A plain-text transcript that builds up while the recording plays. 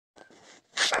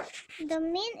The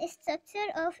main structure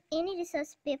of any research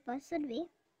paper should be,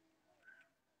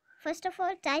 first of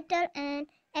all, title and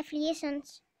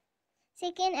affiliations.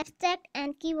 Second, abstract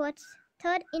and keywords.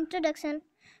 Third, introduction.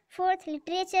 Fourth,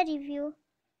 literature review.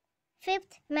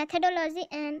 Fifth, methodology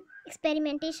and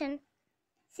experimentation.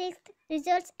 Sixth,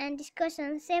 results and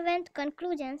discussion. Seventh,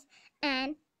 conclusions.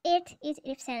 And eighth is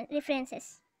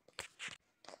references.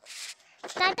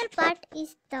 Title part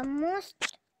is the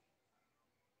most,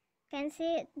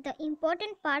 the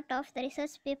important part of the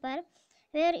research paper,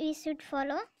 where we should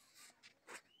follow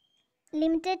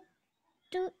limited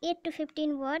to 8 to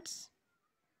 15 words.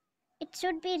 It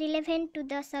should be relevant to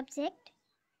the subject.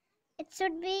 It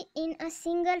should be in a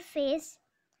single phrase.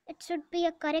 It should be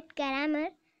a correct grammar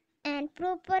and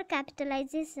proper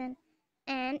capitalization,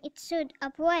 and it should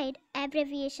avoid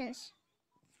abbreviations.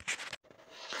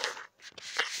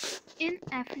 In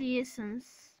affiliations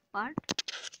part,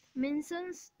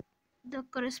 mentions the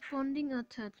corresponding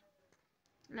author.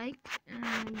 Like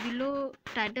below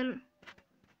title,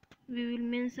 we will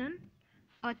mention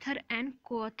author and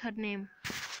co-author name.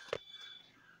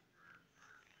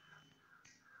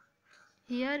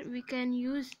 Here we can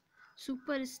use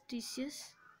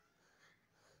superstitious.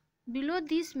 Below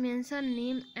this, mention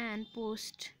name and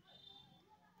post.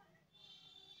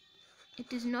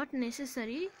 It is not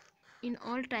necessary in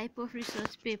all type of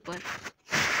research paper.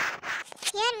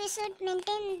 Here we should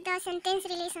maintain the sentence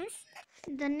relations.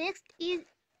 The next is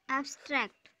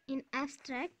abstract. In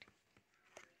abstract,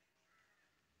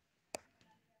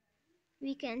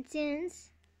 we can change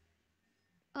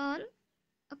all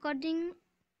according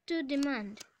to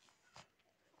demand.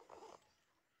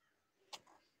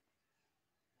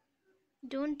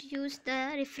 Don't use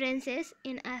the references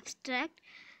in abstract.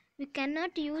 We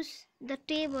cannot use the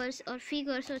tables or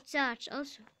figures or charts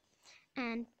also.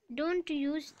 And don't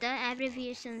use the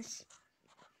abbreviations.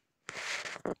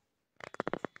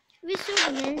 We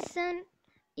should mention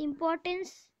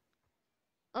importance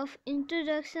of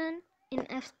introduction in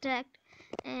abstract,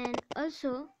 and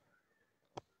also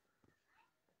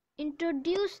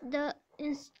introduce the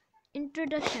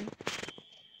introduction.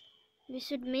 We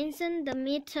should mention the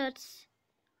methods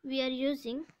we are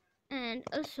using, and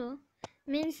also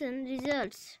mention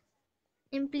results,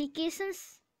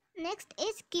 implications. Next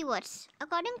is keywords.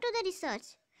 According to the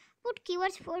research, put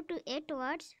keywords 4 to 8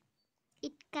 words.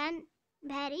 It can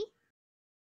vary.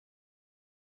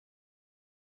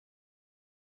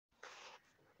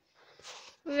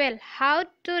 Well, how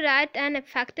to write an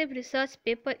effective research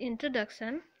paper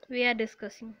introduction we are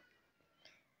discussing.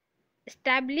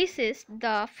 Establishes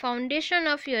the foundation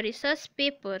of your research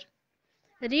paper.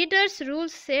 Readers'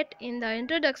 rules set in the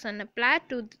introduction apply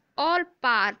to all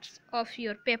parts of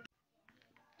your paper.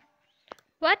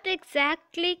 What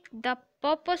exactly the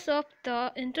purpose of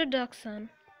the introduction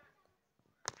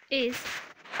is?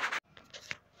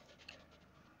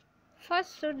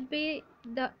 First should be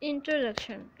the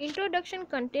introduction. Introduction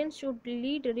content should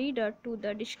lead reader to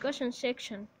the discussion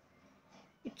section.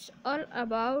 It's all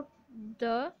about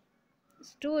the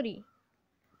story.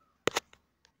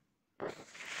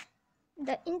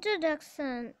 The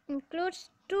introduction includes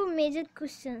two major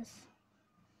questions.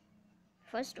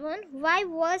 First one, why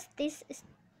was this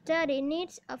study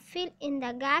needs a fill in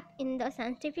the gap in the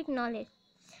scientific knowledge?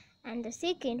 And the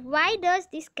second, why does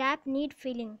this gap need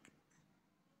filling?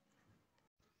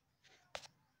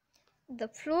 The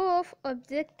flow of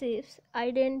objectives,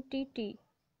 identity,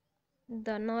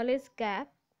 the knowledge gap,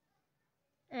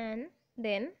 and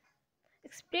then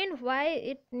explain why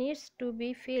it needs to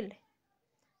be filled,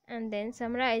 and then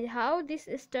summarize how this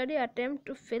study attempts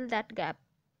to fill that gap.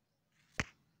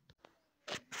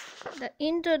 The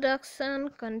introduction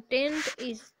content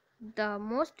is the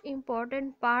most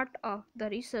important part of the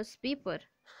research paper.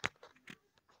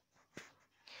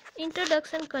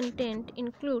 Introduction content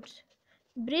includes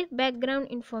brief background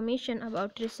information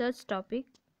about research topic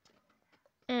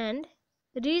and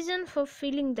reason for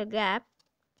filling the gap,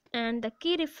 and the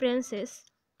key references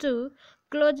to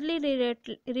closely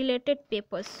related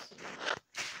papers,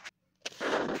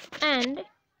 and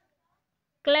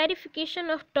clarification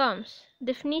of terms,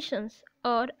 definitions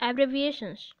or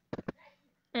abbreviations,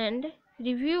 and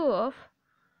review of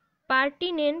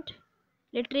pertinent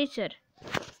literature.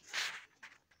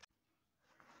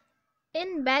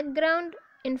 In background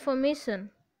information,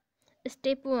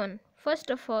 step 1. First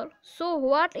of all, show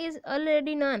what is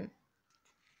already known.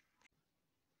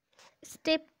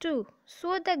 Step 2.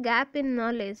 Show the gap in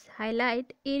knowledge.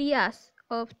 Highlight areas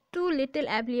of too little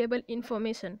available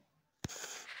information.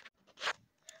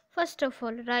 First of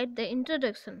all, write the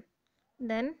introduction,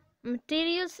 then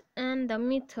materials and the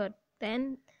method,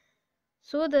 then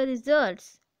show the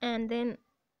results, and then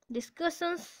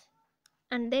discussions,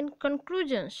 and then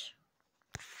conclusions.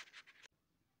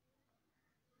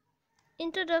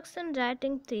 Introduction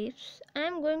writing tips. I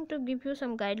am going to give you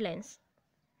some guidelines.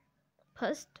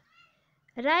 First,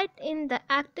 write in the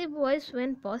active voice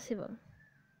when possible.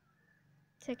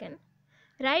 Second,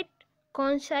 write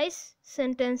concise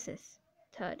sentences.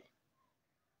 Third,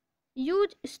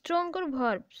 use stronger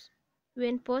verbs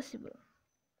when possible.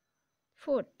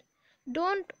 Fourth,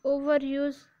 don't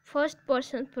overuse first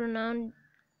person pronoun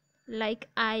like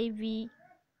I, we.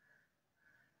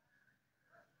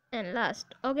 And last,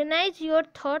 organize your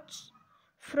thoughts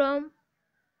from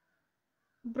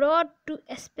broad to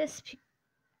specific.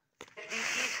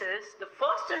 Thesis, the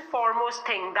first and foremost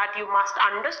thing that you must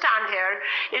understand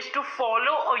here is to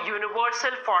follow a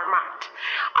universal format.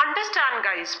 Understand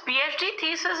guys, PhD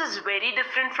thesis is very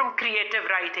different from creative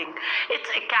writing. It's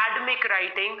academic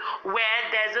writing where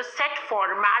there's a set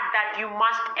format that you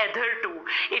must adhere to.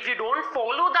 If you don't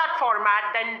follow that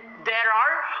format, then there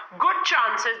are good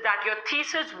chances that your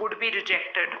thesis would be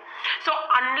rejected. So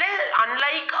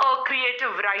unlike a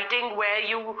creative writing where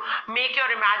you make your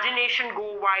imagination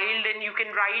go wild and you can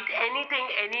write anything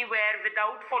anywhere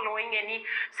without following any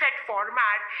set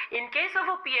format, in case of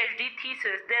a PhD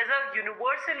thesis, there's a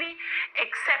universally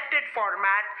accepted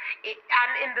format,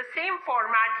 and in the same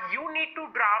format you need to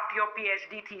draft your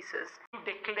PhD thesis.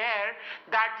 Declare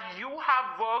that you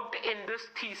have worked in this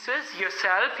thesis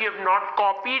yourself, you have not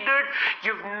copied it,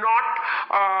 you've not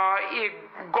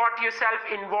got yourself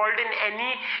involved in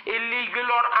any illegal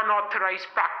or unauthorized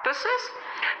practices.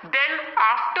 Then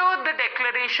after the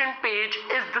declaration page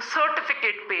is the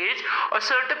certificate page, a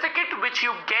certificate which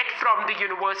you get from the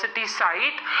university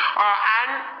site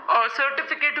and a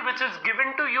certificate which is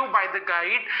given to you by the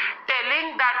guide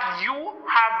telling that you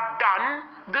have done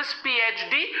this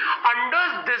PhD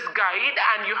under this guide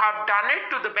and you have done it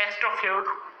to the best of your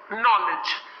knowledge.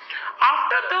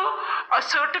 After the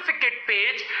certificate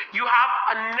page, you have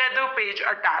another page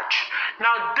attached.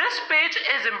 Now this page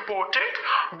is important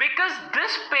because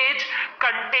this page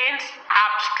contains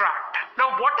abstract.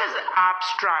 Now what is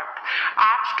abstract?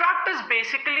 Abstract is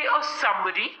basically a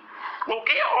summary,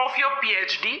 okay, of your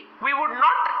PhD. We would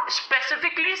not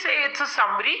specifically say it's a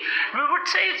summary. We would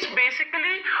say it's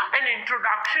basically an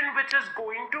introduction which is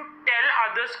going to tell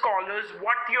other scholars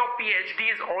what your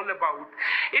PhD is all about.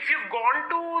 If you've gone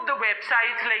to the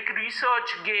websites like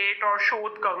ResearchGate or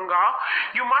Shodhganga,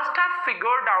 you must have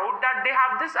figured out that they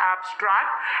have this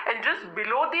abstract, and just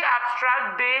below the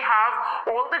abstract they have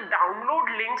all the download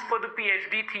links for the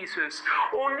PhD thesis.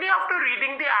 Only after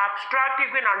reading the abstract you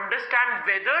can understand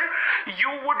whether you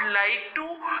would like to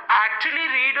actually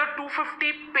read a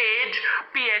 250-page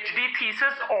PhD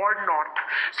thesis or not.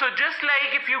 So just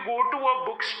like if you go to a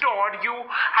bookstore, you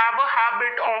have a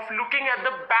habit of looking at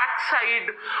the backside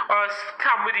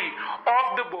summary of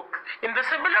the book. In the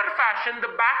similar fashion,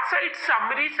 the backside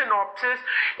summary synopsis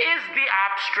is the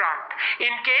abstract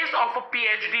in case of a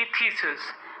PhD thesis.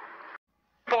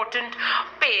 Important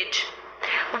page,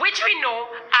 which we know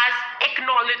as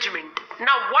acknowledgement.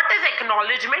 Now what is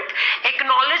acknowledgement?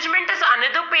 Acknowledgement is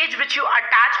another page which you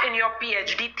attach in your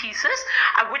PhD thesis,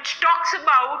 which talks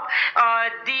about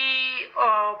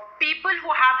the people who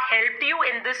have helped you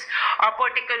in this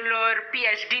particular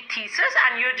PhD thesis,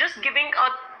 and you're just giving a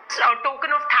token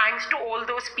of thanks to all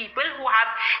those people who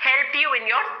have helped you in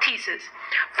your thesis.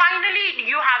 Finally,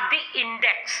 you have the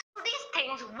index. These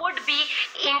things would be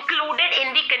included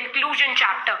in the conclusion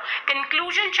chapter.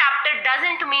 Conclusion chapter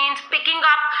doesn't mean picking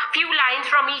up few lines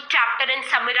from each chapter and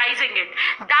summarizing it.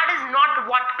 That is not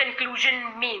what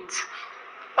conclusion means.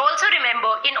 Also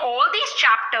remember, in all these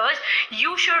chapters,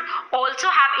 you should also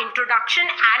have introduction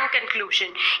and conclusion.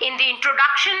 In the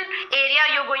introduction area,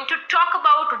 you're going to talk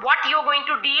about what you're going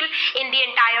to deal in the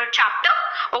entire chapter,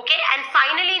 okay? And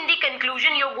finally, in the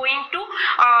conclusion, you're going to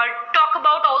talk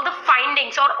about all the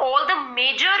findings or all the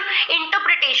major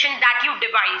interpretation that you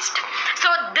devised.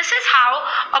 So this is how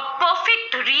a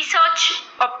perfect research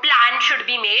plan should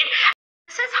be made.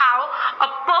 This is how a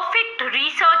perfect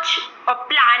research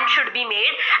plan should be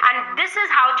made, and this is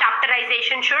how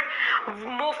chapterization should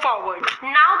move forward.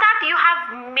 Now that you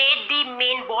have made the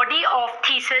main body of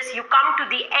thesis, you come to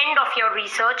the end of your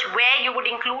research where you would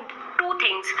include two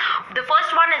things. The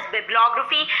first one is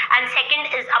bibliography and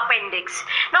second is appendix.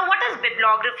 Now what is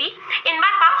bibliography? In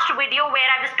my past video where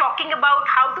I was talking about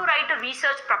how to write a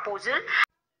research proposal,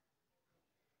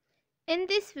 in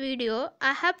this video,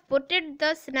 I have put it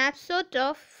the snapshot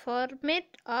of format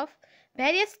of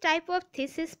various type of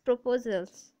thesis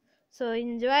proposals. So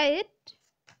enjoy it.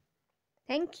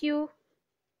 Thank you.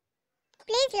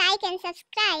 Please like and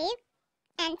subscribe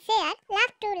and share.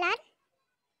 Love to learn.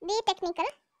 technical.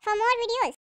 For more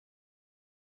videos,